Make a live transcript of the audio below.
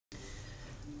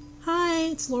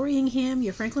it's Lori Ingham,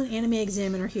 your Franklin Anime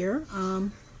Examiner here.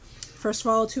 First of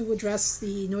all, to address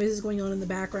the noises going on in the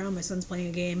background, my son's playing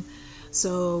a game.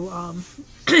 So,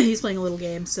 he's playing a little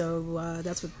game, so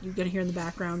that's what you're going to hear in the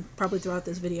background, probably throughout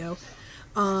this video.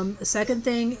 The second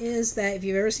thing is that if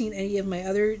you've ever seen any of my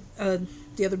other,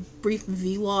 the other brief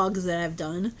vlogs that I've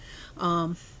done,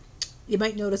 you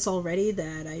might notice already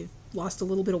that I've lost a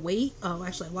little bit of weight.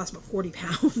 Actually, I've lost about 40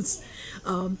 pounds.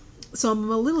 So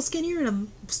I'm a little skinnier, and I'm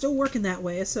still working that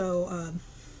way, so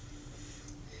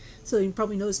you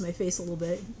probably notice my face a little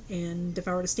bit, and if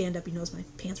I were to stand up, you notice my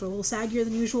pants were a little saggier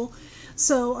than usual.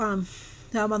 So,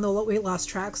 now I'm on the weight loss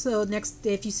track, so next,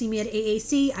 if you see me at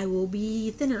AAC, I will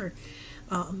be thinner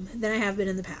than I have been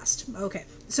in the past. Okay,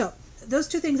 so, those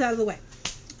two things out of the way.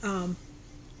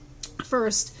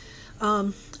 First,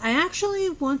 I actually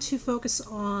want to focus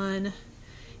on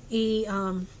a,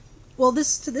 well,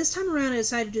 this time around I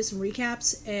decided to do some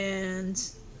recaps, and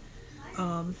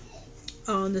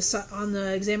on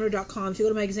the examiner.com, if you go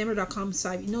to my examiner.com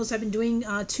site, you notice I've been doing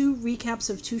two recaps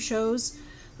of two shows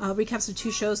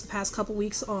the past couple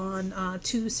weeks on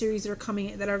two series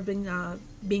that have been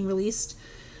being released.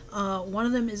 One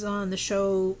of them is on the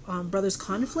show Brothers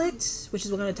Conflict, which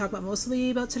is what I'm going to talk about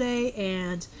mostly about today,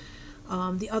 and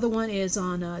the other one is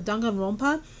on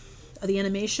Danganronpa, the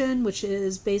animation, which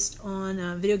is based on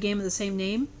a video game of the same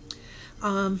name.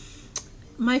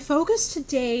 My focus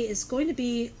today is going to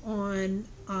be on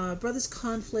Brothers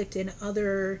Conflict and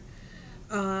other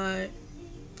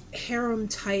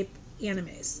harem-type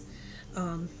animes.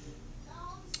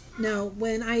 Now,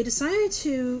 when I decided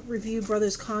to review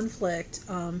Brothers Conflict,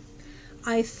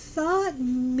 I thought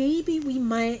maybe we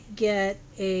might get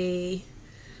a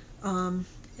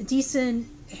decent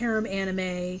harem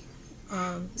anime,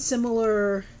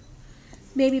 similar,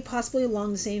 maybe possibly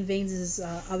along the same veins as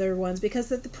other ones, because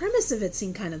the premise of it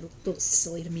seemed kind of a little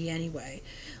silly to me anyway.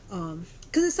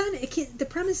 Because it's not, the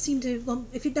premise seemed to, well,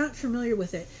 if you're not familiar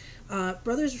with it,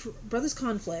 Brothers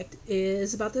Conflict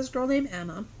is about this girl named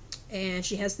Emma, and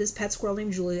she has this pet squirrel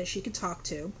named Julie that she can talk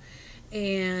to,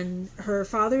 and her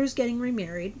father's getting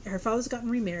remarried. Her father's gotten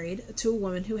remarried to a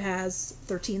woman who has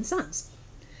 13 sons.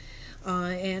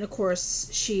 And of course,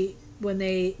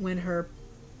 when her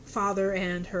father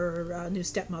and her new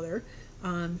stepmother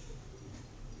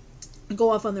go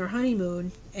off on their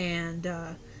honeymoon, and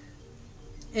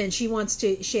she wants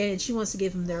to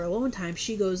give them their alone time,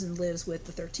 she goes and lives with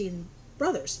the 13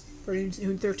 brothers,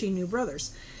 13 new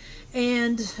brothers.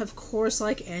 And of course,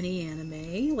 like any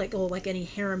anime, like any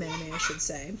harem anime, I should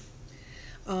say,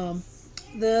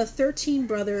 the 13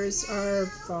 brothers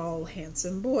are all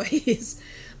handsome boys.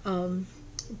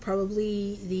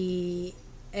 Probably the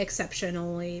exception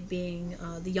only being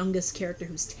the youngest character,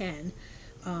 who's 10,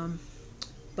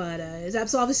 but is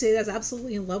obviously that's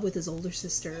absolutely in love with his older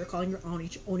sister, calling her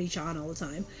Oni-chan all the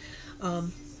time.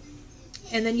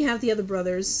 And then you have the other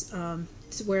brothers,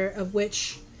 of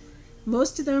which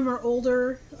most of them are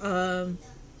older.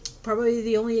 Probably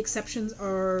the only exceptions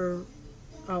are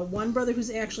one brother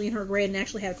who's actually in her grade and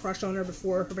actually had a crush on her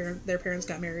before their parents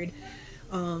got married.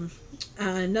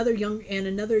 Another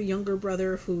younger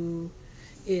brother who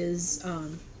is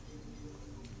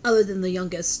other than the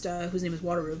youngest, whose name is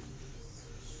Wataru,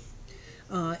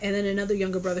 and then another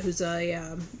younger brother who's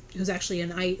actually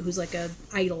who's like a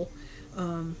idol,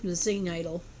 who's a singing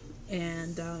idol,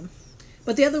 and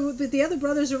but the other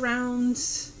brothers around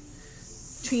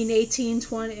between 18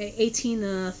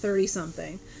 to 30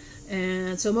 something,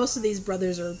 and so most of these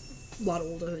brothers are a lot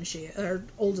older than she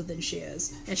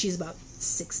is, and she's about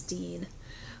 16.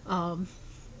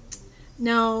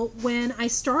 Now, when I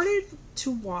started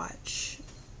to watch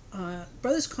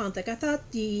Brothers Conflict, I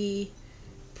thought the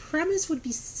premise would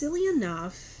be silly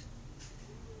enough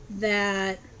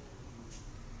that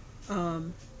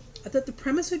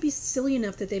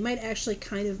they might actually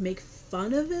kind of make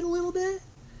fun of it a little bit,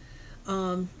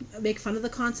 make fun of the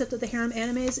concept of the harem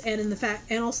animes,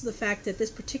 and also the fact that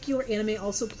this particular anime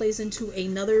also plays into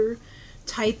another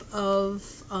type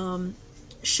of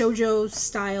shoujo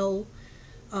style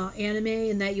anime,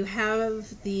 in that you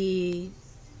have the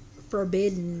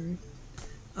forbidden,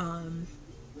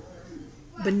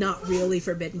 but not really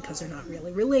forbidden because they're not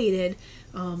really related,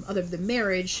 other than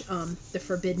marriage, the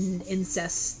forbidden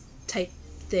incest type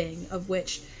thing, of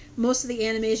which most of the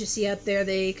animes you see out there,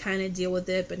 they kind of deal with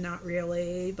it, but not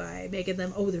really, by making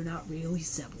them, they're not really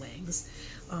siblings.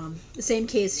 The same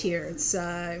case here. It's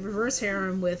reverse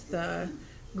harem with a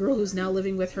girl who's now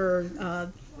living with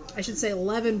her, I should say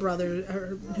 11 brothers,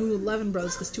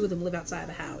 because 2 of them live outside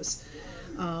the house.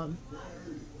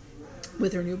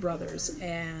 with her new brothers,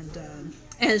 and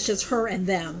it's just her and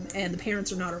them, and the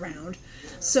parents are not around.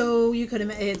 So you could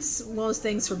imagine it's one of those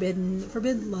things,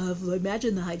 forbidden love.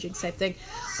 Imagine the hijinks type thing.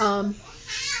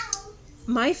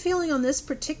 My feeling on this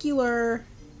particular,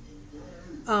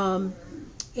 my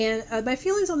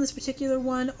feelings on this particular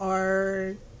one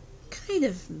are kind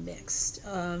of mixed.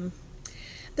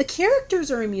 The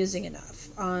characters are amusing enough.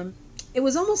 It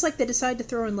was almost like they decided to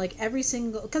throw in like every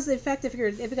single, because in fact, if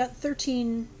we got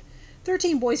 13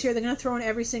 boys here, they're going to throw in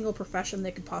every single profession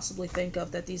they could possibly think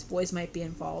of that these boys might be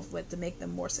involved with to make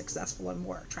them more successful and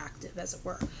more attractive, as it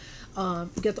were.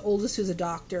 You've got the oldest, who's a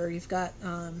doctor. You've got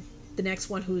the next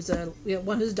one who's a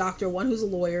doctor, one who's a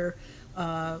lawyer,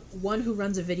 one who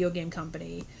runs a video game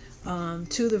company,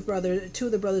 two of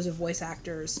the brothers are voice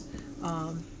actors,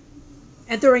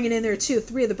 and throwing it in there too,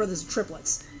 3 of the brothers are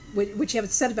triplets, which you have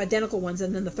a set of identical ones,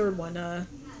 and then the third one,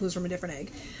 who's from a different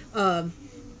egg,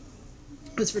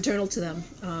 who's fraternal to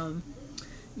them.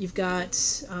 You've got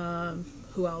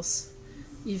who else?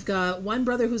 You've got one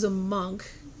brother who's a monk,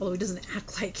 although he doesn't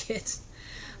act like it.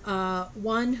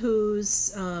 One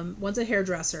who's one's a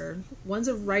hairdresser, one's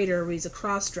a writer, but he's a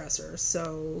cross-dresser,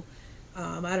 so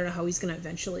I don't know how he's going to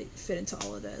eventually fit into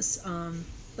all of this.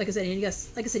 Like I said,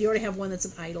 you already have one that's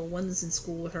an idol, one that's in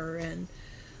school with her, and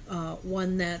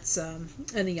one that's and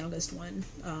the youngest one.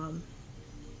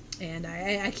 And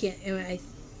I can't.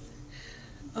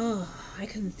 I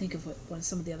couldn't think of what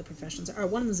some of the other professions are.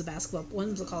 One of them's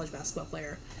a college basketball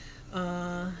player,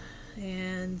 and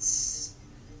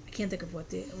I can't think of what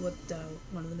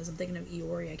one of them is. I'm thinking of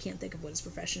Iori. I can't think of what his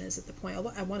profession is at the point.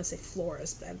 I want to say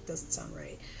florist, but that doesn't sound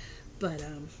right. But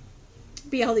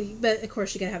of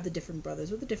course you gotta have the different brothers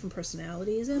with the different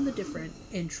personalities and the different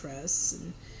interests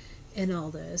and all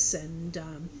this, and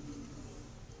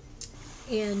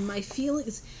my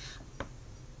feelings.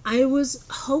 I was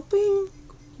hoping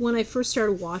when I first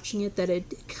started watching it that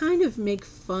it kind of make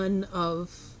fun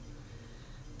of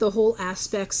the whole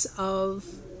aspects of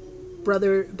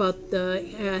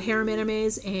the harem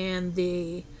animes and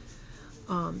the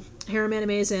harem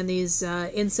animes and these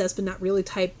incest but not really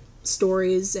type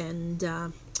stories, and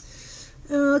kind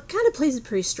of plays it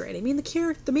pretty straight. I mean,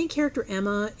 the main character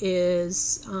Emma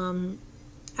is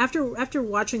after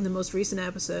watching the most recent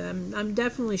episode, I'm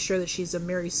definitely sure that she's a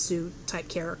Mary Sue type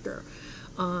character.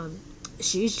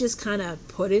 She's just kind of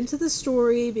put into the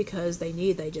story because they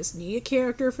just need a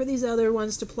character for these other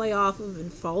ones to play off of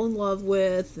and fall in love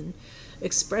with and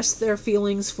express their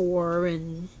feelings for,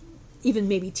 and even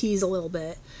maybe tease a little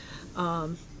bit.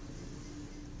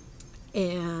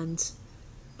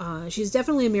 She's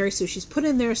definitely a Mary Sue. She's put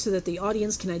in there so that the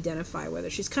audience can identify with her.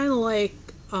 She's kind of like,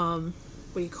 what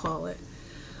do you call it?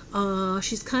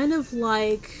 She's kind of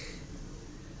like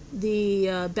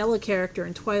the Bella character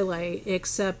in Twilight,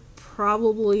 except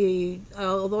probably,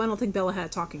 although I don't think Bella had a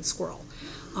talking squirrel,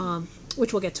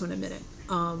 which we'll get to in a minute.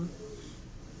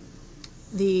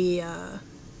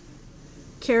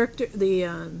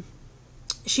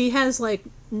 She has like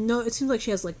it seems like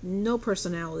she has like no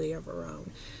personality of her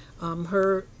own.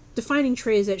 Her defining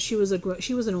trait is that she was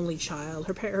an only child.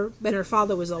 Her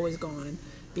father was always gone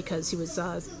because he was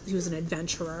an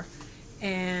adventurer,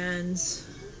 and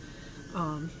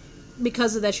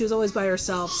because of that, she was always by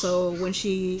herself. So when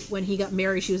he got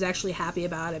married, she was actually happy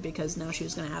about it because now she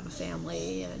was going to have a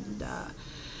family. And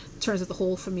turns out the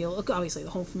whole familia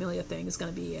thing is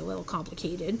going to be a little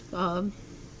complicated.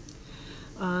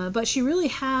 But she really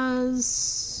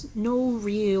has no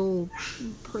real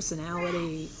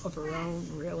personality of her own,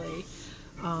 really.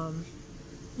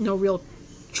 No real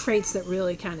traits that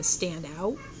really kind of stand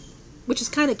out, which is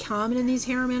kind of common in these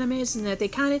harem animes, and that they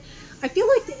kind of, I feel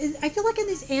like in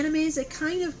these animes it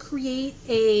kind of create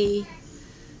a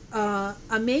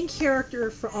main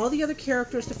character for all the other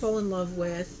characters to fall in love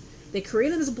with. They create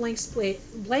them as a blank slate,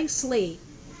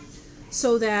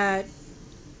 so that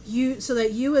you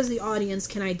as the audience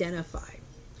can identify,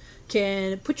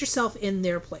 can put yourself in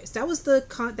their place. That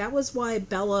was why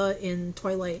Bella in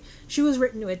Twilight, she was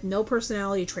written with no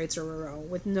personality traits of her own,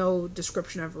 with no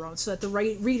description of her own, so that the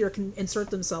reader can insert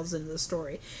themselves into the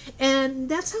story. And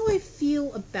that's how I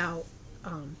feel about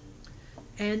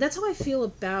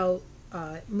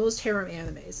most harem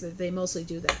animes. That they mostly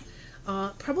do that.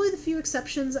 Probably the few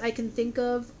exceptions I can think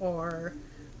of are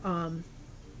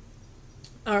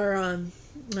Iori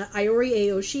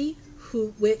Aoshi,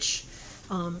 which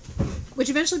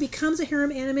eventually becomes a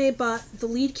harem anime, but the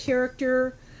lead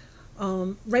character,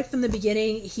 right from the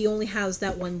beginning, he only has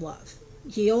that one love.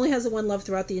 He only has the one love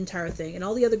throughout the entire thing, and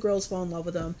all the other girls fall in love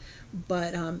with him.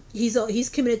 But he's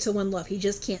committed to one love. He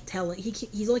just can't tell it.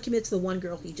 He's only committed to the one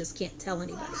girl. He just can't tell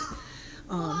anybody.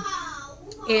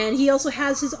 And he also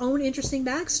has his own interesting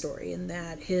backstory in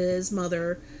that his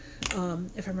mother, if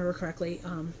I remember correctly,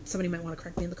 somebody might want to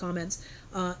correct me in the comments,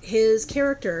 his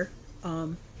character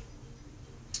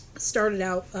started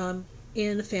out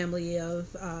in a family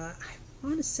of, I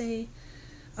want to say,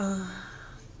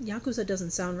 Yakuza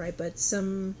doesn't sound right, but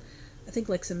I think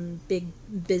like some big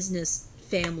business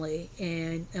family,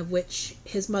 and of which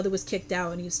his mother was kicked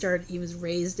out, and he was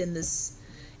raised in this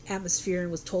atmosphere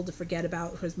and was told to forget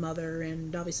about his mother,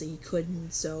 and obviously he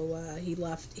couldn't, so he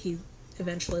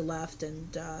eventually left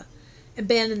and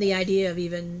abandoned the idea of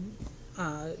even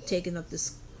taking up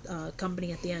this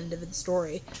company at the end of the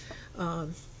story.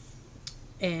 And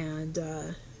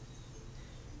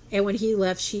when he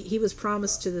left, he was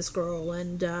promised to this girl,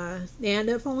 and they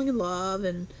ended up falling in love,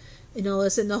 and all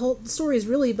this. And the whole story is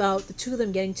really about the two of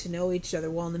them getting to know each other.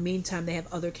 While in the meantime, they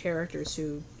have other characters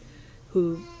who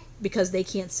because they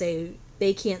can't say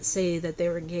that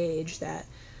they're engaged, that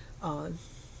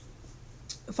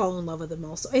fall in love with them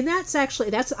also. And that's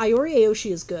Iori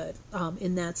Aoshi is good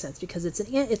in that sense, because it's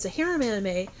a harem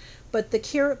anime, but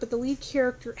the lead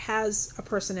character has a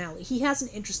personality. He has an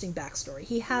interesting backstory.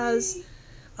 He has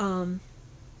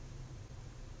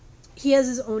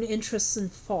his own interests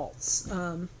and faults.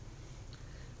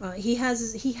 He's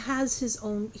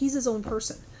his own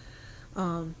person.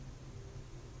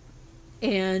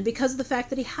 And because of the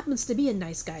fact that he happens to be a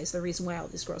nice guy is the reason why all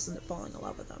these girls end up falling in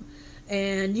love with him.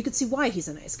 And you can see why he's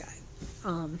a nice guy.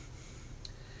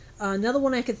 Another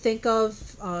one I could think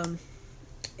of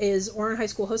is Ouran High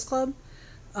School Host Club.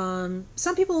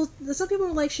 Some people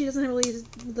are like, she doesn't really,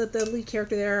 the lead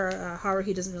character there,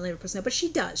 Haruhi, doesn't really have a personality, but she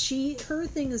does. Her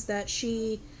thing is that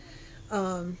she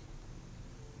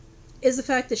is the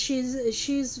fact that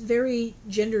she's very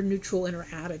gender neutral in her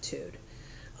attitude.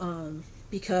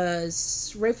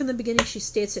 Because right from the beginning she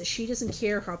states that she doesn't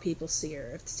care how people see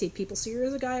her. If people see her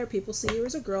as a guy or people see her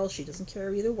as a girl, she doesn't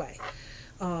care either way.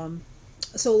 So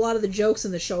a lot of the jokes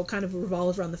in the show kind of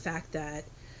revolve around the fact that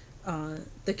the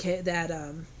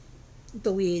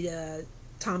lead,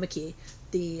 Tamaki,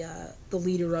 the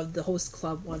leader of the host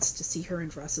club, wants to see her in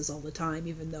dresses all the time,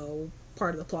 even though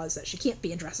part of the plot is that she can't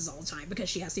be in dresses all the time because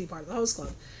she has to be part of the host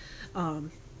club.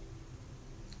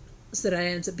 So that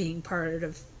ends up being part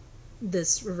of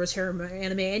this reverse harem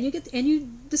anime, and you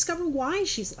discover why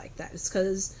she's like that. It's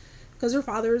because her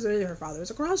father is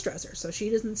a cross-dresser, so she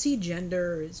doesn't see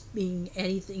gender as being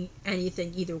anything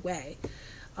either way.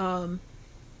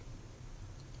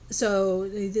 So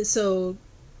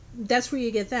that's where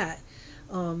you get that.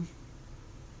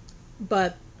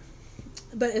 But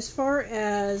as far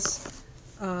as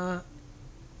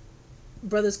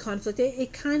Brothers Conflict,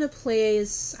 it kind of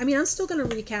plays. I mean, I'm still going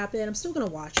to recap it. I'm still going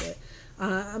to watch it.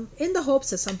 I'm in the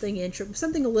hopes that something a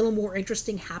little more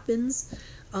interesting happens.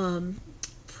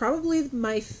 Probably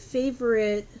my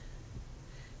favorite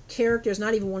character is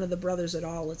not even one of the brothers at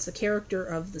all. It's the character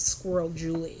of the squirrel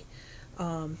Julie,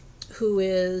 who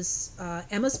is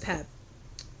Emma's pet,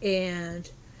 and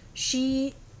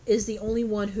she is the only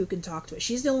one who can talk to it.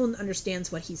 She's the only one that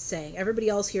understands what he's saying. Everybody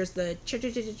else hears the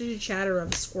chatter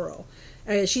of a squirrel.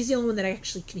 She's the only one that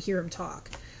actually can hear him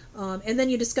talk. And then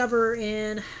you discover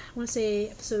in, I want to say,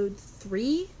 episode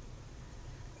 3,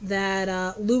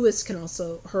 that Lewis can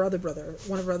also,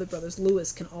 one of her other brothers,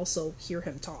 Lewis, can also hear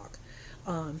him talk.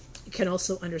 Can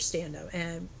also understand him,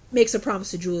 and makes a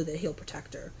promise to Julie that he'll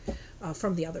protect her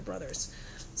from the other brothers.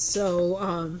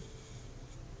 So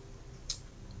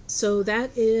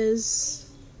that is...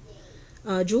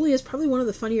 Julie is probably one of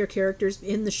the funnier characters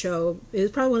in the show.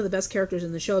 Is probably one of the best characters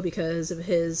in the show because of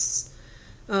his...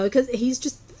 because he's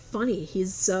just funny.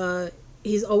 He's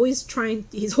always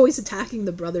attacking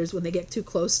the brothers when they get too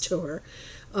close to her.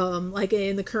 Like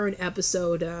in the current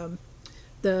episode,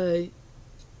 the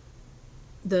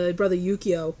brother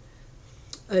Yukio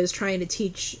is trying to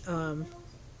teach what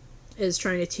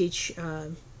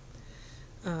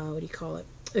do you call it?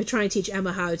 They're trying to teach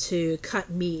Emma how to cut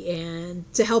meat, and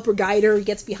to help her guide her, he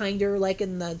gets behind her, like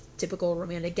in the typical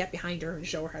romantic, get behind her and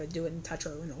show her how to do it and touch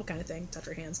her and all kind of thing, touch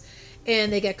her hands. And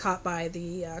they get caught by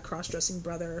the cross-dressing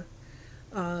brother,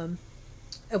 of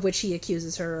which he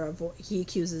accuses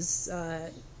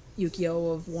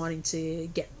Yukio of wanting to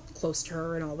get close to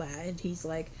her and all that. And he's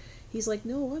like,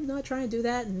 no, I'm not trying to do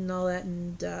that and all that.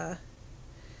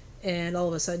 And all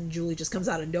of a sudden, Julie just comes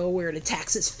out of nowhere and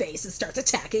attacks his face and starts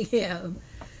attacking him.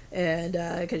 And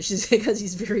because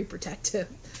he's very protective.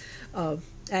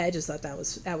 I just thought that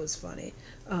was funny.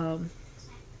 But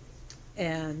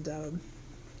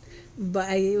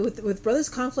with Brothers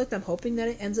Conflict, I'm hoping that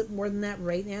it ends up more than that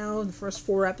right now in the first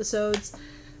 4 episodes.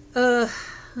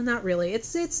 Not really.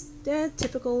 It's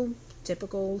typical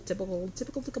typical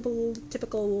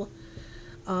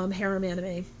harem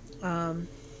anime,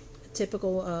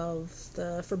 typical of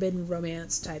the forbidden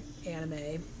romance type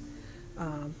anime,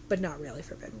 but not really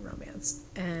forbidden romance.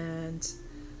 And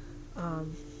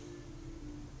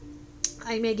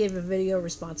I may give a video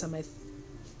response on my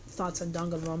thoughts on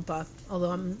Danganronpa,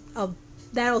 although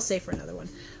that'll stay for another one.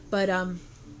 But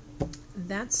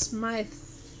that's my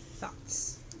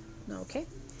thoughts. Okay.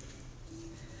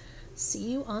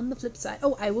 See you on the flip side.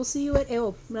 Oh, I will see you at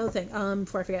another thing.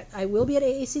 Before I forget, I will be at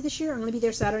AAC this year. I'm going to be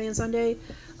there Saturday and Sunday.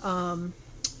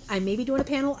 I may be doing a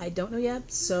panel. I don't know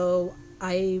yet. So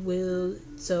I will.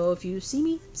 So if you see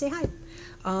me, say hi.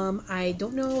 I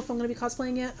don't know if I'm going to be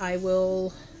cosplaying yet. I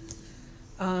will.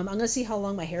 I'm going to see how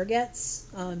long my hair gets,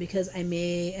 because I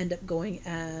may end up going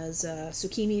as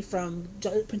Tsukimi from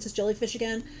Princess Jellyfish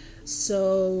again.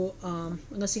 So I'm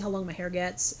going to see how long my hair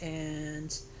gets,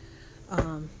 and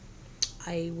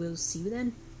I will see you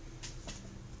then.